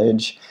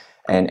knowledge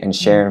and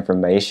share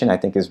information, I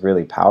think is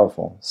really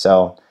powerful.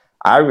 So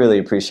I really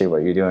appreciate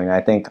what you're doing. I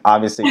think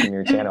obviously from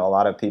your channel, a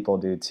lot of people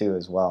do too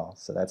as well.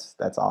 So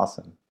that's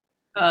awesome.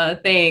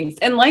 Thanks.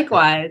 And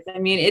likewise, I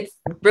mean, it's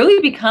really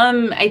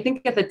become, I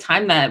think at the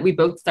time that we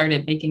both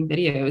started making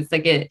videos,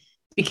 like it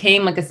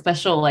became like a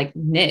special like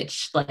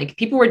niche. Like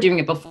people were doing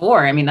it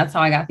before. I mean, that's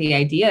how I got the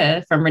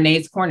idea from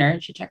Renee's Corner.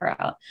 You should check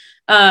her out.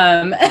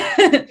 Um,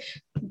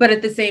 but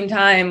at the same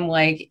time,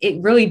 like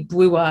it really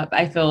blew up,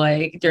 I feel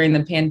like during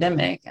the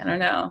pandemic. I don't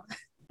know.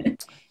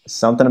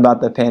 Something about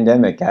the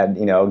pandemic had,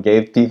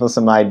 gave people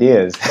some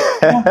ideas.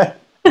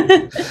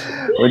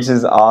 Which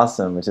is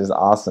awesome, which is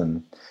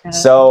awesome. Yeah.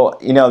 So,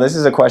 this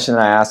is a question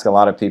that I ask a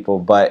lot of people,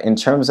 but in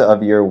terms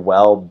of your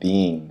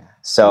well-being,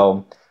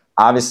 so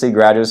obviously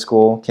graduate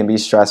school can be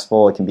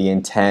stressful, it can be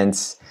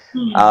intense.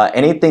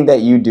 Anything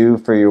that you do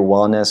for your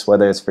wellness,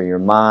 whether it's for your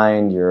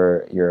mind,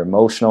 your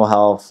emotional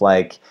health,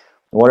 like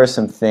what are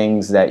some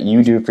things that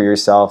you do for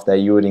yourself that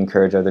you would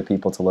encourage other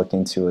people to look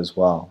into as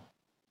well?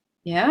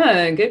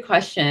 Yeah, good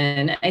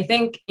question. I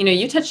think,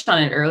 you touched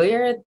on it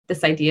earlier,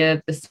 this idea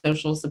of the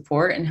social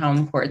support and how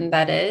important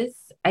that is.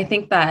 I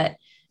think that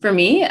for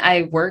me,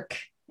 I work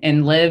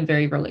and live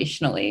very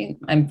relationally.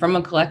 I'm from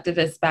a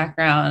collectivist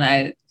background.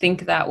 I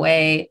think that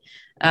way.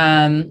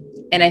 And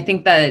I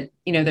think that,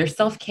 there's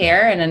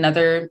self-care, and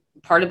another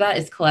part of that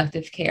is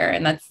collective care.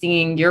 And that's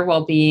seeing your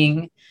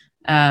well-being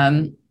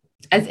as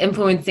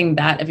influencing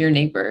that of your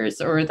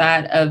neighbors or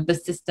that of the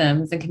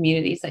systems and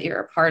communities that you're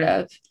a part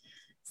of.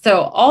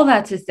 So all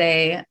that to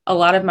say, a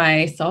lot of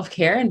my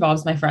self-care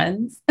involves my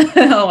friends,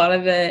 a lot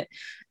of it.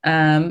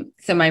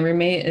 So my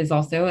roommate is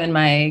also in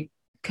my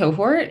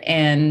cohort,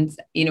 and,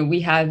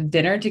 we have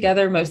dinner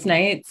together most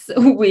nights.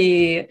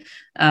 We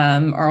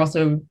are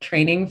also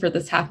training for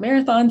this half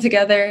marathon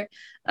together.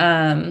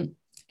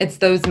 It's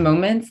those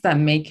moments that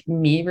make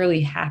me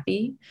really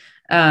happy.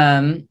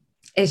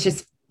 It's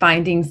just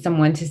finding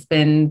someone to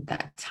spend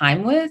that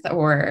time with,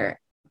 or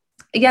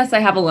yes, I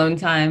have alone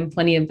time,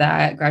 plenty of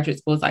that. Graduate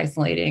school is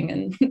isolating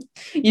and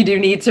you do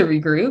need to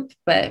regroup.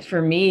 But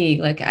for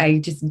me, like I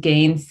just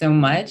gain so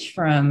much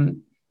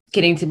from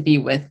getting to be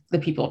with the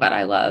people that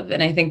I love.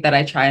 And I think that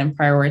I try and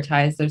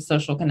prioritize those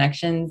social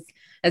connections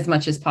as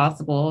much as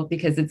possible,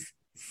 because it's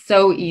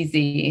so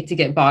easy to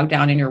get bogged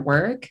down in your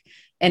work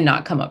and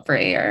not come up for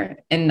air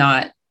and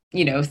not,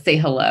 say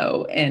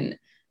hello. And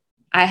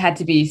I had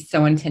to be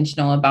so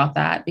intentional about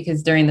that,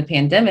 because during the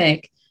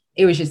pandemic,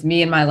 it was just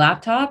me and my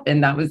laptop,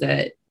 and that was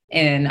it.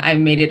 And I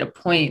made it a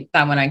point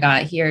that when I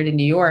got here to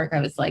New York, I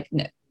was like,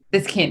 no,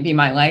 this can't be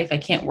my life. I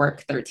can't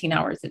work 13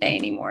 hours a day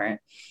anymore.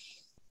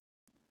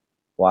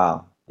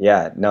 Wow.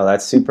 Yeah, no,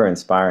 that's super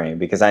inspiring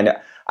because I know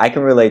I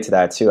can relate to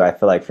that too. I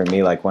feel like for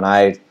me, like when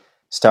I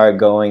start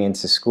going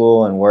into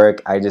school and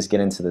work, I just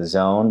get into the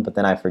zone, but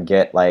then I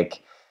forget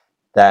like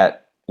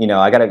that,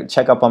 I got to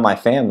check up on my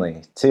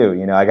family too.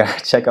 I got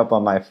to check up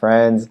on my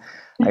friends.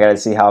 I got to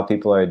see how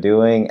people are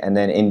doing. And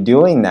then in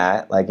doing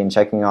that, like in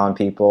checking on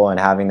people and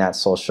having that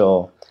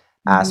social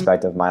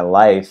aspect of my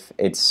life,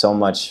 it's so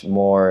much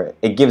more,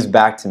 it gives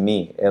back to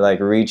me. It like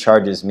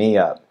recharges me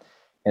up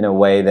in a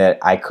way that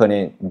I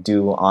couldn't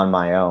do on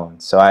my own.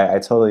 So I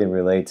totally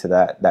relate to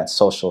that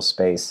social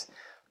space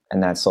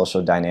and that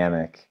social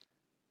dynamic.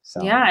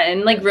 So Yeah.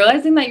 And like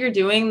realizing that you're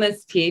doing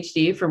this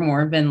PhD for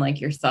more than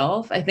like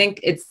yourself. I think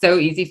it's so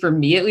easy for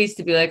me at least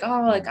to be like,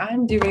 oh, like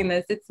I'm doing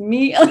this. It's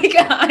me. Like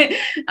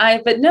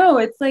but no,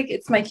 it's like,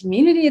 it's my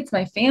community. It's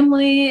my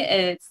family.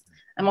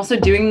 I'm also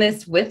doing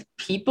this with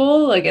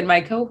people like in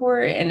my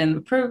cohort and in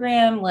the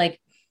program. Like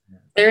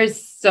there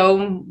is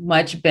so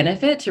much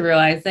benefit to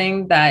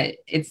realizing that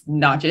it's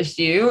not just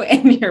you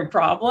and your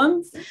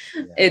problems.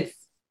 It's,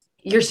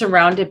 you're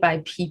surrounded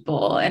by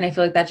people. And I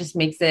feel like that just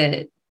makes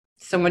it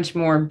so much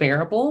more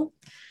bearable.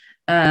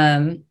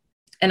 And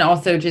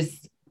also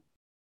just,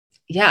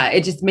 yeah,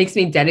 it just makes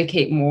me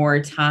dedicate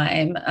more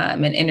time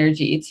and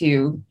energy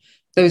to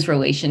those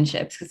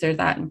relationships because they're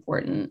that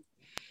important.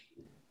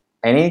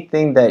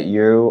 anything that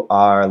you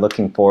are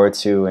looking forward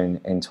to in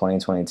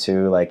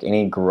 2022, like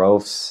any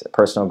growths,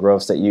 personal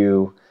growths that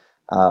you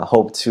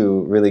hope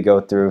to really go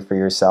through for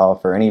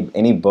yourself, or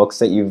any books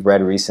that you've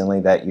read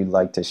recently that you'd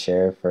like to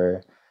share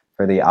for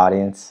the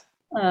audience?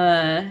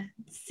 Let's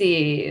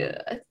see.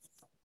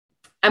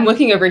 I'm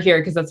looking over here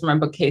because that's where my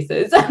bookcase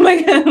is. I'm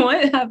like,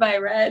 what have I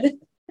read?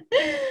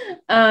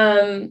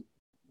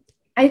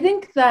 I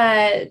think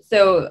that,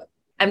 so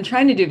I'm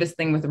trying to do this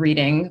thing with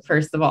reading,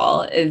 first of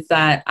all, is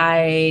that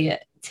I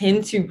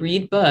tend to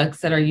read books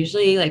that are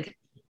usually like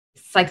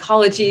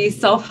psychology,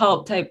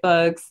 self-help type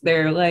books.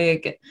 They're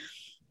like,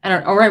 I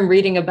don't, or I'm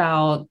reading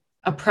about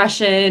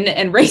oppression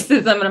and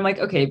racism. And I'm like,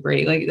 okay,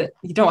 Brie, like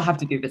you don't have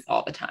to do this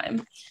all the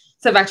time.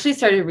 So I've actually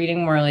started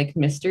reading more like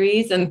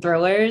mysteries and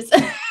thrillers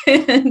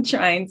and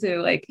trying to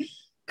like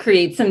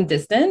create some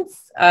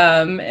distance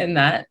in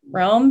that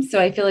realm. So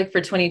I feel like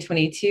for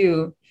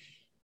 2022,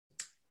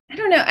 I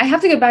don't know. I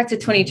have to go back to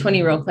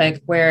 2020 real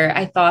quick, where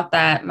I thought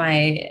that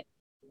my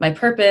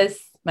purpose,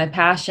 my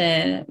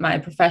passion, my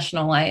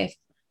professional life,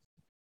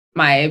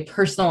 my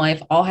personal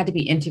life all had to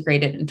be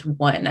integrated into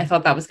one. I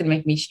thought that was going to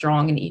make me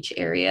strong in each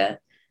area.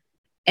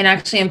 And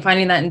actually, I'm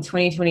finding that in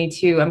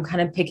 2022, I'm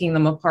kind of picking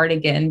them apart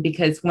again,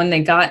 because when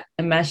they got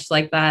enmeshed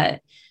like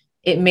that,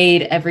 it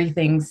made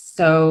everything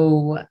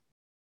so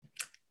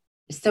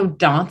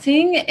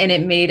daunting, and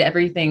it made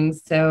everything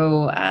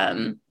so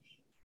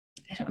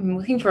I'm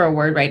looking for a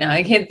word right now.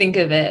 I can't think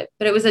of it,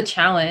 but it was a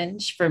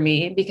challenge for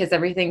me because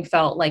everything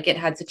felt like it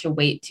had such a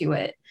weight to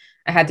it.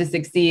 I had to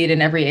succeed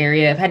in every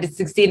area. I've had to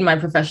succeed in my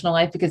professional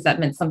life because that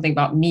meant something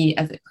about me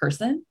as a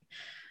person.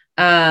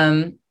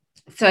 Um,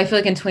 so I feel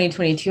like in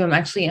 2022,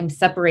 I'm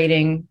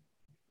separating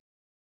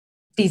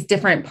these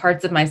different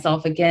parts of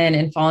myself again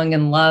and falling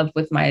in love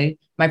with my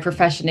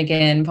profession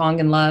again, falling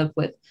in love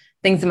with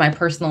things in my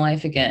personal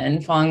life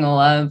again, falling in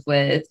love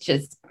with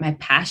just my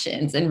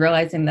passions and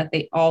realizing that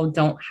they all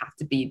don't have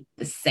to be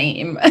the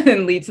same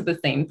and lead to the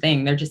same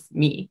thing. They're just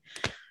me.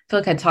 I feel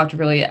like I talked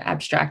really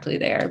abstractly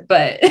there,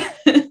 but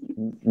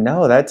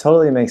No, that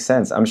totally makes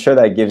sense. I'm sure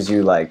that gives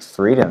you like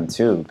freedom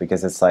too,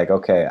 because it's like,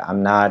 okay,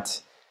 I'm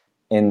not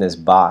in this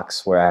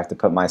box where I have to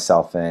put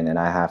myself in and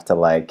I have to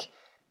like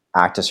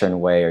act a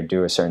certain way or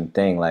do a certain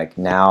thing. Like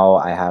now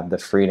I have the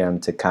freedom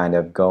to kind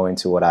of go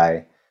into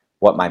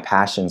what my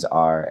passions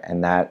are,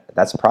 and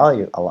that's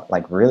probably a lot,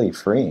 like really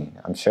freeing,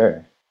 I'm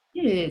sure.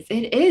 it is.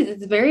 It is.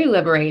 It's very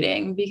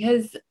liberating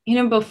because,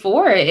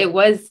 before it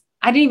was,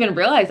 I didn't even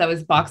realize I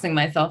was boxing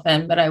myself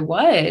in, but I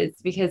was,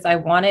 because I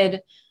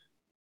wanted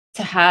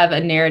to have a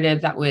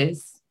narrative that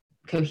was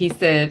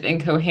cohesive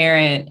and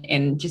coherent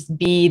and just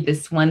be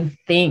this one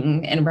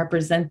thing and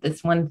represent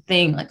this one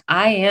thing. Like,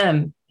 I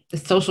am the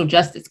social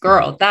justice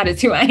girl. That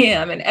is who I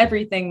am. And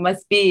everything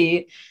must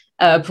be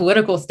a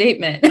political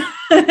statement.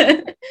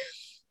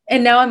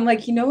 And now I'm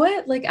like, you know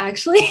what? Like,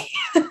 actually,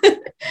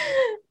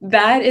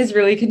 that is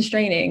really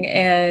constraining.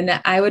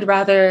 And I would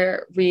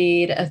rather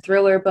read a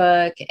thriller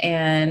book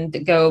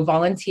and go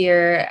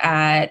volunteer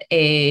at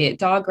a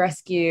dog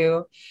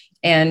rescue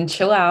and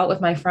chill out with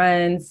my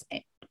friends,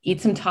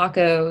 eat some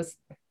tacos,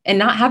 and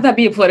not have that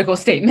be a political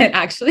statement.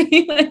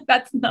 Actually, like,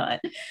 that's not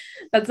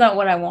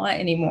what I want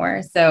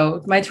anymore.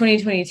 So my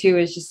 2022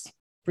 is just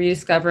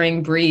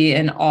rediscovering Brie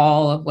and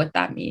all of what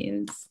that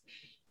means.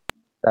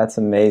 That's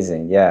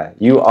amazing. Yeah.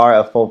 You are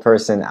a full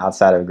person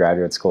outside of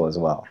graduate school as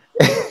well.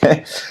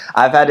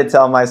 I've had to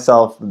tell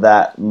myself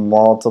that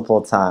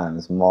multiple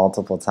times,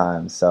 multiple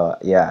times. So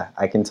yeah,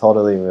 I can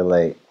totally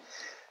relate.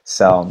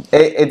 So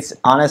it's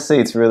honestly,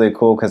 it's really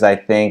cool because I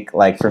think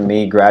like for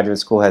me, graduate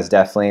school has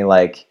definitely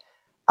like,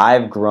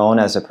 I've grown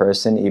as a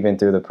person even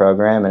through the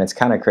program. And it's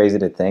kind of crazy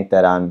to think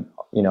that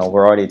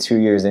we're already 2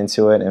 years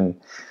into it.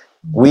 And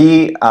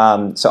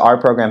so our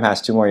program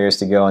has 2 more years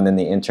to go, and then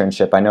the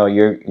internship. I know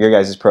your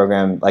guys'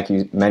 program, like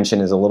you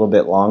mentioned, is a little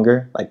bit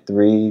longer, like the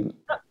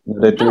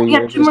No, three we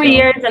have years two or more so.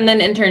 years and then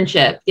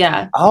internship.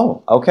 Yeah.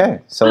 Oh, okay.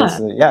 So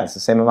Yeah. it's the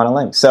same amount of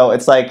length. So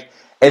it's like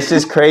it's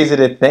just crazy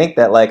to think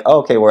that like, oh,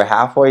 okay, we're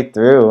halfway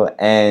through,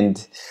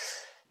 and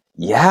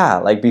yeah,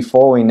 like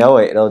before we know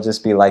it, it'll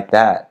just be like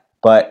that.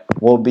 But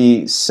we'll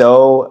be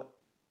so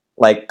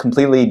like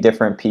completely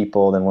different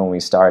people than when we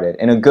started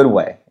in a good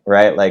way,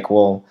 right? Like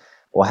we'll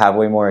have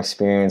way more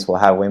experience, we'll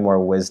have way more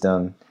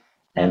wisdom.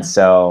 And Yeah.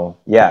 so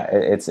yeah,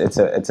 it's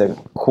a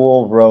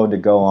cool road to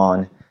go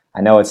on.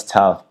 I know it's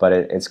tough, but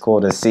it's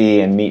cool to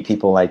see and meet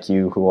people like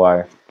you who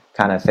are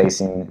kind of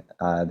facing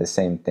the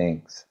same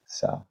things.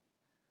 So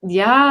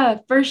Yeah,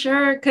 for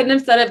sure. Couldn't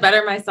have said it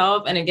better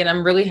myself. And again,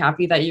 I'm really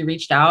happy that you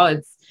reached out.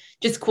 It's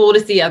just cool to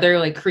see other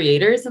like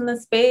creators in the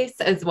space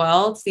as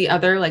well, see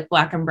other like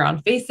Black and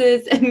brown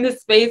faces in the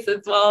space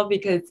as well,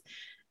 because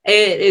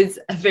it is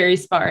very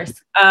sparse.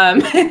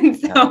 And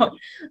yeah. so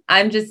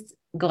I'm just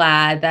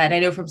glad that I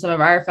know from some of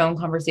our phone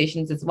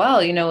conversations as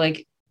well,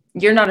 like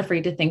you're not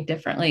afraid to think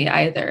differently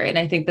either. And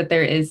I think that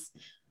there is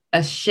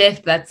a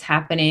shift that's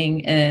happening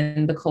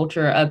in the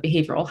culture of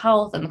behavioral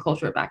health and the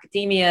culture of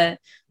academia,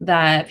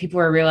 that people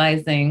are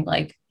realizing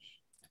like,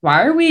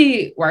 why are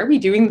we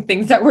doing the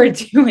things that we're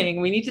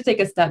doing? We need to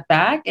take a step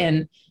back.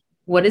 And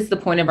what is the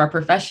point of our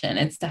profession?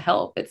 It's to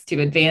help, it's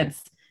to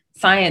advance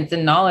science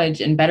and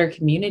knowledge and better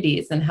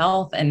communities and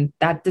health. And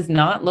that does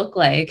not look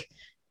like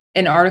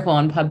an article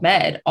on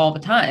PubMed all the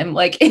time.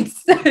 Like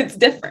it's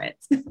different.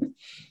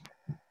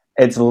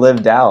 It's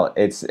lived out.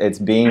 It's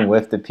being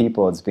with the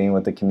people, it's being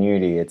with the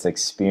community, it's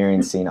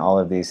experiencing all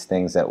of these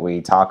things that we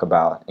talk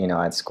about,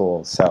 at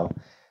school. So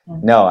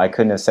no, I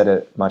couldn't have said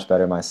it much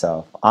better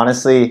myself.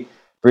 Honestly,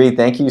 Bree,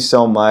 thank you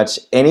so much.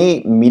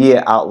 Any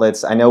media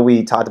outlets? I know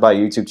we talked about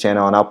YouTube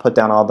channel, and I'll put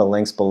down all the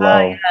links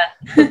below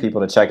for Yeah.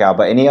 people to check out.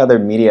 But any other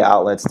media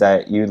outlets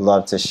that you'd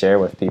love to share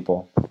with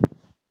people?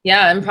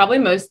 Yeah, I'm probably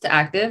most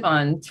active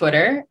on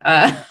Twitter.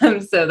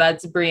 So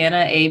that's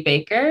Brianna A.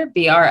 Baker,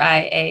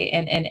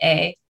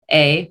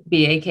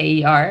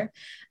 BriannaABaker.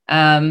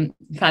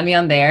 Find me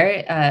on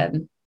there.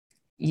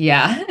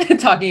 Yeah,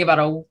 talking about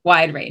a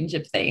wide range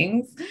of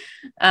things.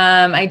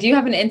 I do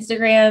have an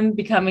Instagram,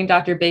 Becoming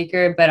Dr.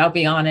 Baker, but I'll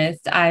be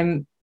honest,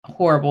 I'm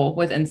horrible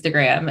with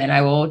Instagram and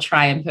I will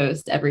try and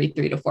post every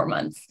 3 to 4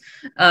 months.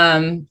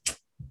 Um,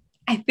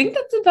 I think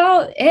that's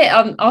about it.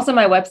 Also,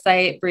 my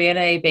website,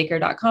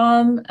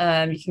 briannabaker.com.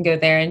 You can go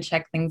there and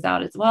check things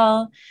out as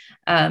well.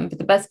 But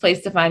the best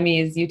place to find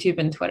me is YouTube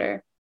and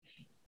Twitter.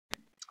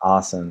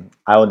 Awesome.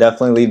 I will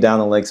definitely leave down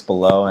the links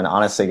below. And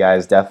honestly,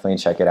 guys, definitely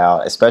check it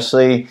out,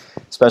 especially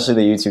the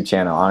YouTube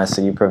channel.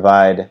 Honestly, you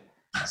provide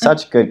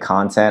such good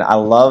content. I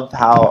love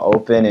how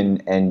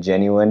open and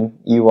genuine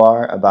you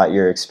are about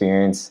your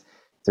experience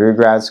through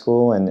grad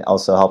school, and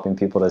also helping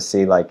people to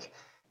see like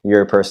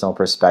your personal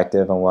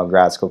perspective on what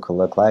grad school could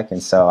look like.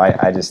 And so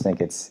I just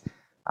think it's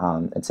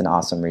an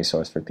awesome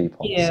resource for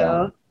people.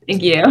 So,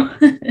 Thank you.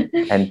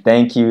 and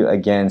thank you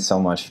again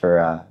so much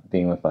for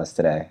being with us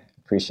today.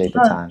 Appreciate the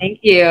Oh, time. thank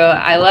you.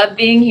 I love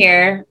being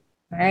here.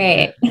 All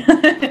right.